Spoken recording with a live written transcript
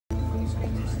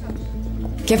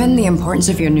Given the importance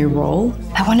of your new role,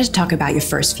 I wanted to talk about your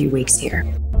first few weeks here.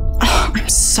 Oh, I'm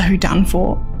so done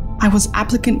for. I was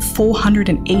applicant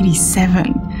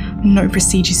 487. No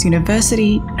prestigious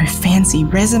university, no fancy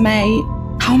resume.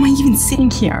 How am I even sitting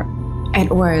here?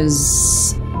 It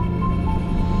was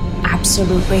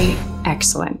absolutely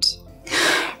excellent.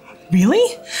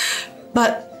 Really?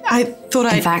 But I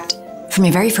thought In fact, from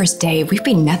your very first day, we've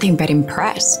been nothing but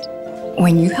impressed.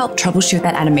 When you helped troubleshoot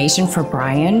that animation for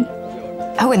Brian,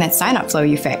 oh, and that sign-up flow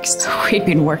you fixed, we'd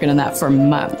been working on that for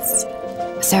months.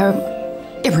 So,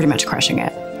 you're pretty much crushing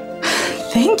it.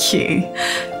 Thank you.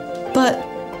 But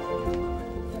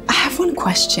I have one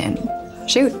question.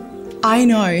 Shoot. I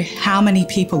know how many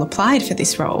people applied for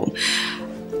this role.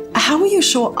 How were you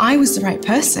sure I was the right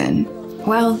person?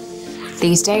 Well,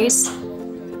 these days,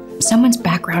 someone's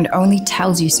background only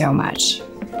tells you so much.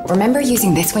 Remember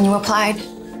using this when you applied?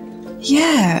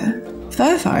 Yeah,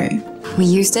 Vervoe. We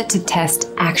used it to test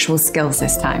actual skills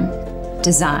this time.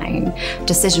 Design,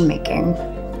 decision-making.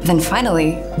 Then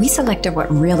finally, we selected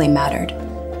what really mattered.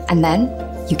 And then,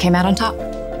 you came out on top.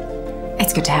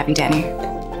 It's good to have you, Danny.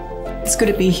 It's good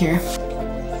to be here.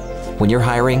 When you're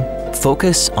hiring,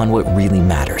 focus on what really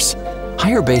matters.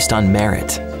 Hire based on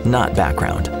merit, not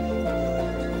background.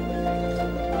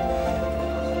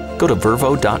 Go to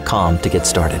vervoe.com to get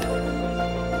started.